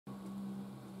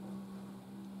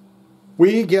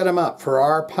We get them up for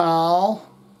our pal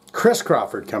Chris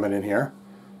Crawford coming in here.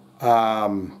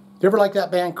 You ever like that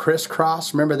band Criss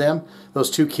Cross? Remember them? Those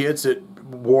two kids that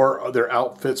wore their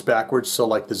outfits backwards, so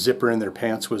like the zipper in their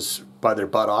pants was by their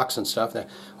buttocks and stuff. What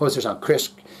was their song? Criss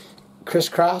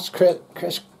Cross?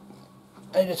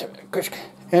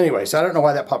 Anyways, I don't know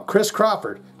why that popped. Chris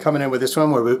Crawford coming in with this one.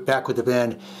 We're back with the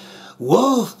band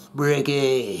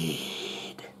Wolfbrigade.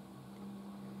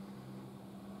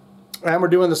 And we're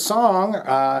doing the song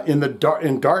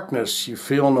in darkness you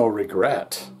feel no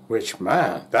regret, which,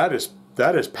 man, that is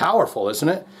powerful, isn't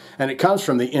it? And it comes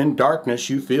from the In Darkness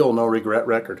You Feel No Regret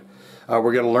record.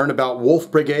 We're going to learn about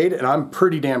Wolfbrigade, and I'm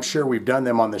pretty damn sure we've done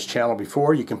them on this channel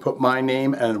before. You can put my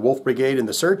name and Wolfbrigade in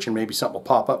the search and maybe something will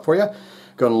pop up for you.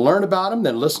 Going to learn about them,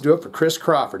 then listen to it for Chris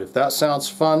Crawford. If that sounds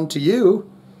fun to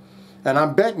you, and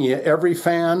I'm betting you every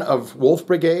fan of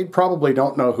Wolfbrigade probably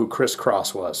don't know who Criss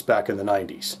Cross was back in the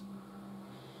 90s.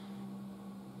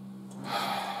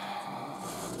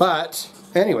 But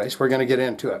anyways, we're going to get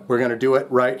into it. We're going to do it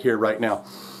right here, right now.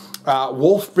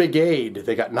 Wolfbrigade,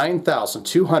 they got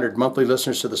 9,200 monthly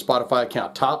listeners to the Spotify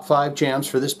account. Top 5 jams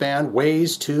for this band.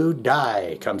 Ways to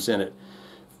Die comes in at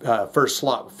first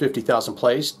slot with 50,000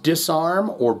 plays.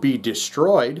 Disarm or Be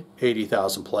Destroyed,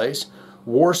 80,000 plays.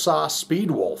 Warsaw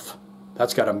Speedwolf,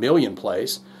 that's got 1 million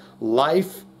plays.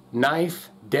 Life, Knife,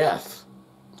 Death,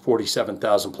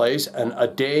 47,000 plays. And A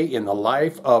Day in the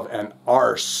Life of an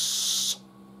Arse.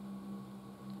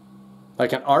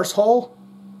 Like an arsehole?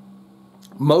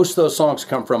 Most of those songs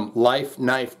come from Life,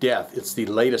 Knife, Death. It's the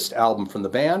latest album from the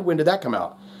band. When did that come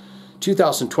out?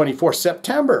 2024,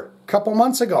 September, a couple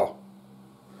months ago.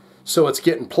 So it's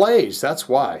getting plays, that's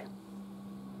why.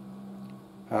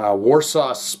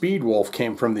 Warsaw Speedwolf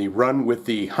came from the Run with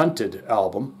the Hunted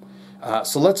album.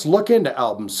 So let's look into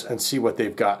albums and see what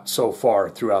they've got so far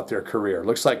throughout their career.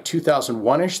 Looks like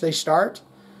 2001-ish they start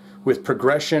with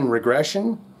Progression,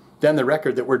 Regression. Then the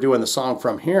record that we're doing the song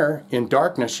from here, In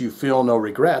Darkness You Feel No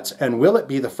Regrets, and will it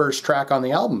be the first track on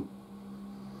the album?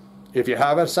 If you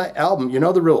have an album, you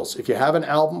know the rules. If you have an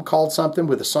album called something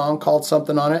with a song called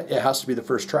something on it, it has to be the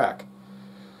first track.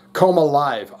 Coma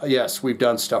Live, yes, we've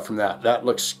done stuff from that. That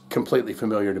looks completely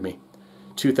familiar to me.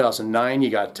 2009,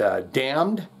 you got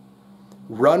Damned,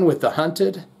 Run with the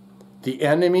Hunted, The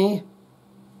Enemy,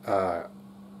 what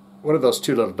are those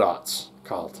two little dots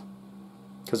called?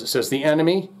 Because it says The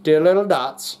Enemy, dear little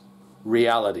dots,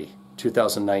 Reality,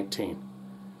 2019.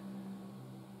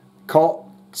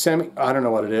 I don't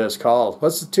know what it is called.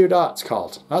 What's the 2 dots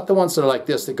called? Not the ones that are like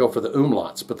this that go for the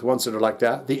umlauts, but the ones that are like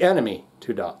that. The Enemy,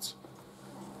 2 dots.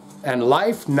 And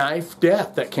Life, Knife,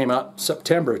 Death, that came out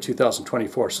September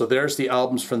 2024. So there's the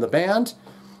albums from the band.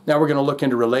 Now we're going to look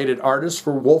into related artists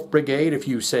for Wolfbrigade. If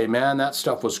you say, man, that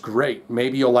stuff was great,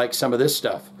 maybe you'll like some of this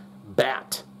stuff.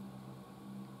 Bat.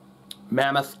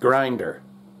 Mammoth Grinder,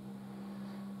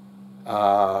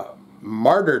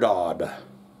 Martyrdod,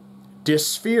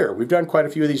 Dysphere. We've done quite a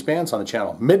few of these bands on the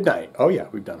channel. Midnight. Oh yeah,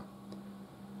 we've done them.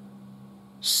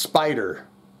 Spider,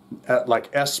 like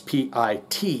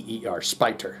S-P-I-T-E-R,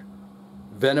 Spiter.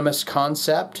 Venomous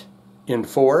Concept,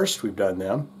 Enforced. We've done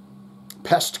them.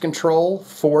 Pest Control,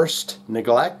 Forced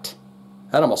Neglect.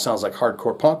 That almost sounds like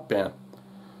hardcore punk band.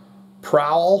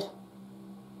 Prowl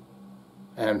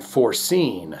and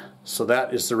Foreseen. So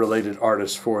that is the related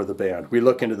artist for the band. We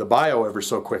look into the bio ever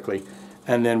so quickly,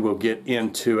 and then we'll get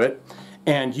into it.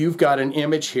 And you've got an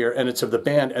image here, and it's of the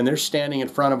band, and they're standing in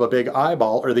front of a big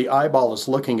eyeball, or the eyeball is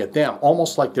looking at them,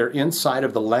 almost like they're inside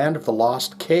of the Land of the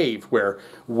Lost cave, where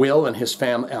Will and his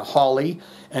family, Holly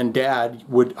and Dad,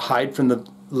 would hide from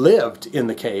lived in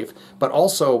the cave, but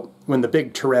also when the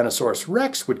big Tyrannosaurus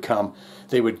Rex would come,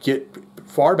 they would get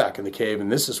far back in the cave,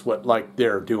 and this is what like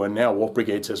they're doing now.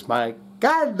 Wolfbrigade says, my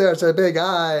God, there's a big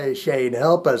eye, Shane,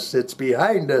 help us, it's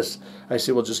behind us. I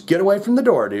say, well, just get away from the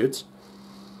door, dudes,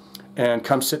 and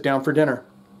come sit down for dinner.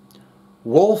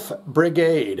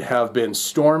 Wolfbrigade have been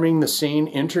storming the scene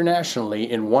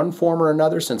internationally in one form or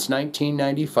another since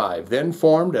 1995, then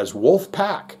formed as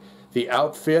Wolfpack. The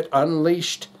outfit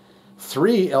unleashed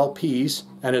 3 LPs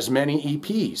and as many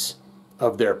EPs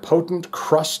of their potent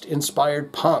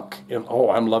crust-inspired punk,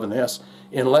 I'm loving this,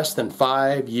 in less than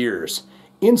 5 years,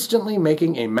 instantly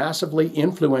making a massively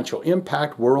influential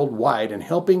impact worldwide and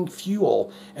helping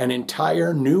fuel an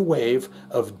entire new wave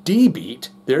of D-beat,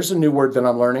 there's a new word that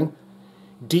I'm learning,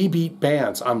 D-beat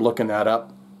bands. I'm looking that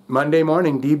up. Monday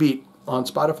morning, D-beat on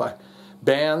Spotify.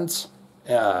 Bands,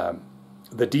 the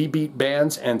D-beat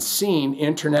bands and scene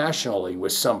internationally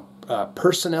with some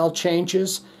personnel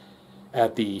changes.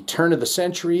 At the turn of the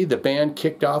century, the band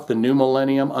kicked off the new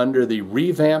millennium under the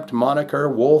revamped moniker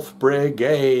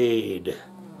Wolfbrigade.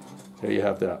 There you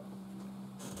have that.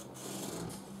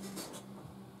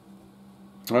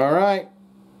 All right.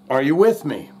 Are you with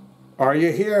me? Are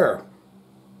you here?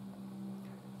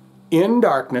 In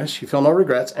Darkness, You Feel No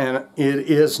Regrets, and it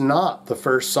is not the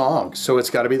first song, so it's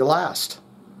got to be the last.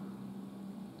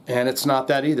 And it's not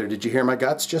that either. Did you hear my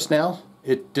guts just now?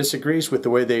 It disagrees with the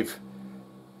way they've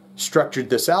structured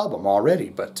this album already,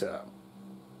 but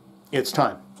it's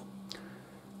time.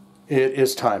 It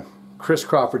is time. Chris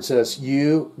Crawford says,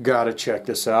 you gotta check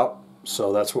this out.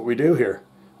 So that's what we do here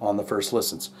on the first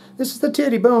listens. This is the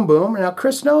Titty Boom Boom. Now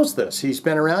Chris knows this. He's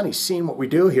been around, he's seen what we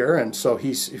do here, and so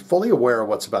he's fully aware of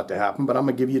what's about to happen, but I'm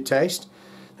gonna give you a taste.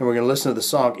 And we're gonna listen to the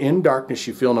song In Darkness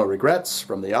You Feel No Regrets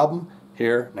from the album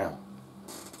Here Now.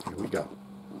 Here we go.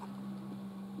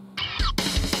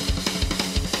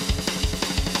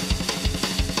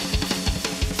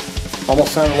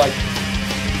 Almost sounded like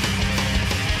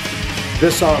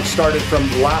this song started from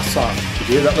the last song. Did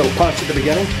you hear that little punch at the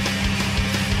beginning?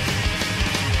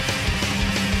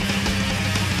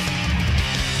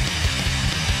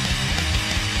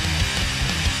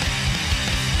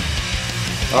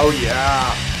 Oh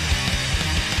yeah.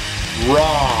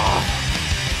 Raw.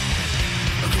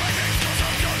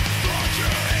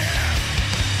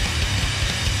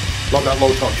 Love that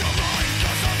low tone.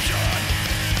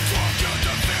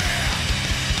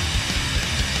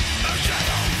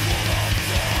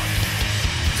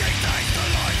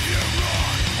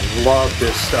 Love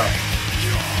this stuff.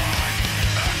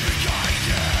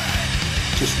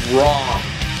 Just raw.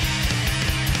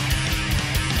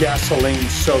 Gasoline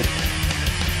soaked.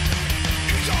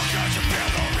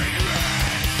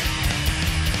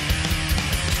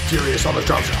 Furious on the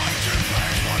drums.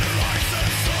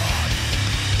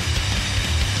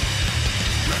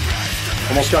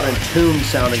 Almost got entombed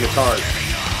sounding guitars.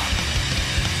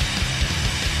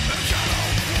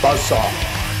 Buzzsaw.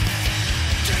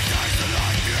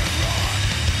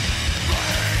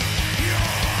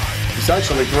 He's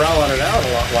actually growling it out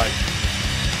a lot like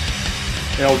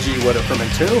LG would have from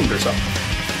Entombed or something.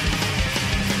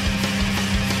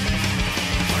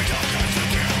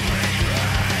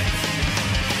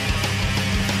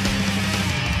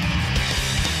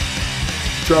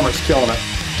 Drummer's killing it.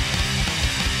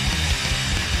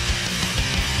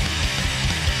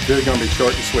 This is going to be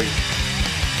short and sweet.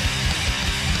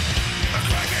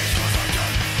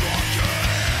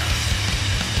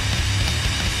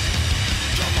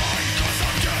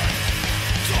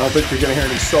 I don't think you're going to hear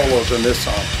any solos in this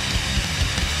song.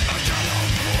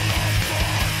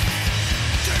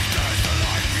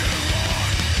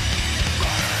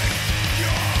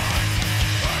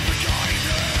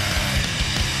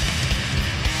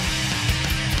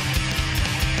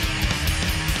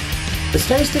 It's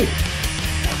tasty.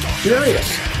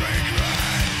 Furious.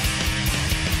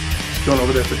 Going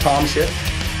over there for Tom shit.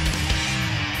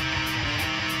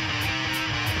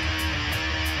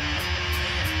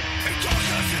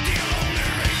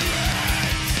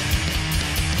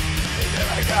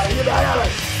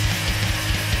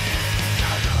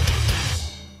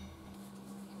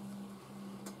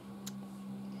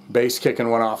 Bass kicking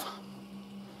one off.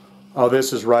 Oh,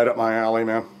 this is right up my alley,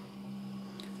 man.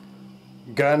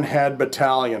 Gunhead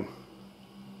Battalion.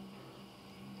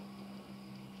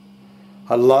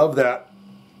 I love that.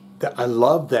 I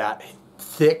love that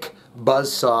thick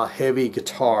buzzsaw heavy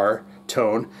guitar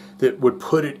tone that would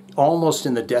put it almost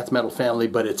in the death metal family,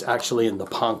 but it's actually in the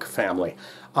punk family.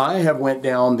 I have went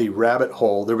down the rabbit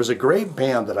hole. There was a great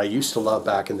band that I used to love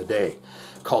back in the day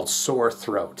called Sore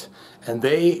Throat, and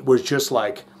they was just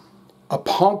like a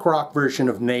punk rock version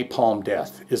of Napalm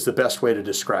Death is the best way to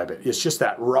describe it. It's just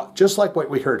that raw, just like what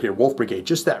we heard here, Wolfbrigade,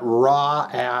 just that raw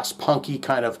ass punky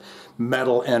kind of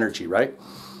metal energy, right?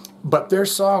 But their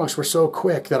songs were so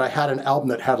quick that I had an album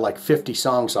that had like 50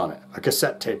 songs on it, a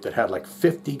cassette tape that had like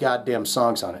 50 goddamn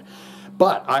songs on it.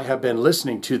 But I have been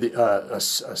listening to the a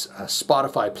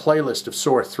Spotify playlist of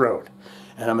Sore Throat,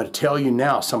 and I'm going to tell you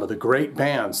now some of the great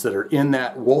bands that are in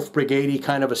that Wolfbrigade-y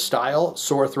kind of a style,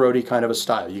 Sore Throat-y kind of a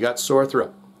style. You got Sore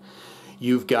Throat.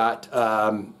 You've got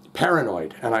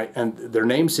Paranoid, and their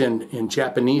name's in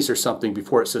Japanese or something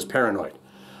before it says Paranoid.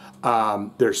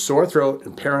 There's Sore Throat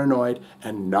and Paranoid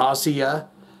and Nausea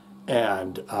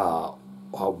and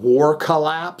War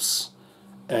Collapse,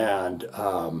 and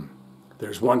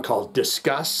there's one called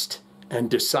Disgust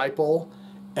and Disciple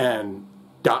and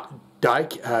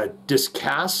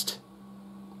Discast.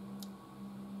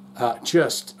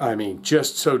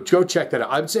 So go check that out.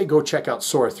 I would say go check out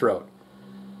Sore Throat.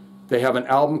 They have an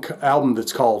album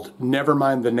that's called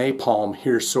Nevermind the Napalm,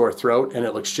 Here's Sore Throat, and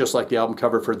it looks just like the album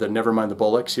cover for the Nevermind the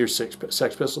Bollocks, Here's Sex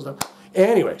Pistols.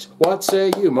 Anyways, what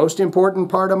say you? Most important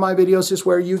part of my videos is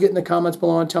where you get in the comments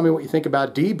below and tell me what you think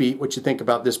about D-Beat, what you think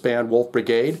about this band,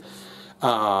 Wolfbrigade.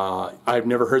 I've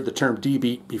never heard the term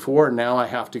D-Beat before, and now I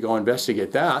have to go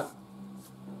investigate that.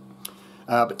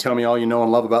 But tell me all you know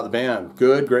and love about the band.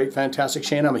 Good, great, fantastic,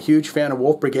 Shane. I'm a huge fan of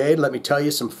Wolfbrigade. Let me tell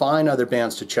you some fine other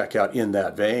bands to check out in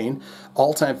that vein.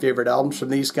 All-time favorite albums from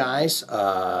these guys.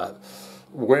 Have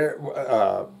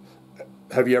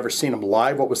you ever seen them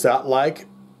live? What was that like?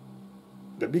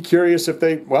 I'd be curious if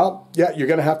they, well, yeah, you're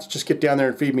going to have to just get down there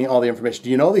and feed me all the information.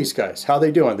 Do you know these guys? How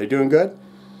they doing? They doing good?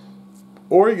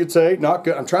 Or you could say, not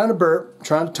good. I'm trying to burp, I'm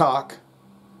trying to talk.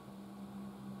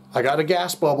 I got a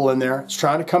gas bubble in there. It's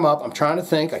trying to come up. I'm trying to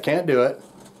think. I can't do it.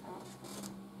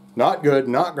 Not good,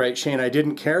 not great. Shane, I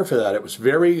didn't care for that. It was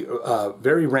very,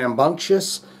 very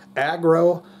rambunctious,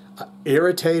 aggro,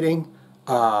 irritating,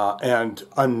 and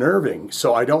unnerving.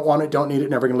 So I don't want it, don't need it,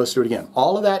 never going to listen to it again.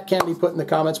 All of that can be put in the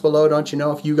comments below. Don't you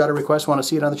know? If you got a request, want to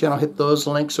see it on the channel, hit those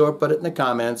links or put it in the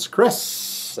comments.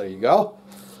 Chris, there you go.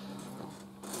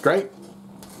 Great.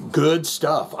 Good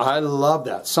stuff. I love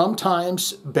that.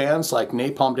 Sometimes bands like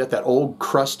Napalm Death, that old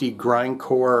crusty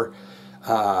grindcore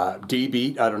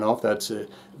D-Beat, I don't know if that's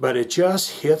it, but it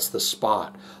just hits the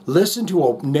spot. Listen to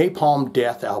a Napalm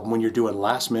Death album when you're doing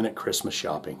last minute Christmas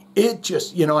shopping. It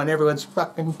just, you know, and everyone's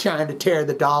fucking trying to tear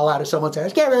the doll out of someone's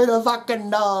house. Get rid of the fucking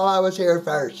doll, I was here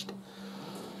first.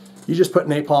 You just put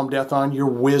Napalm Death on, you're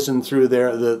whizzing through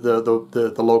there,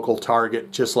 the local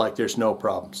Target just like there's no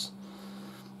problems.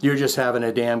 You're just having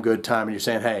a damn good time and you're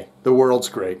saying, hey, the world's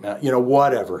great now. You know,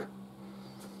 whatever.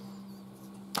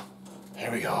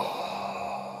 There we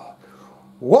go.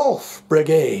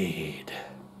 Wolfbrigade.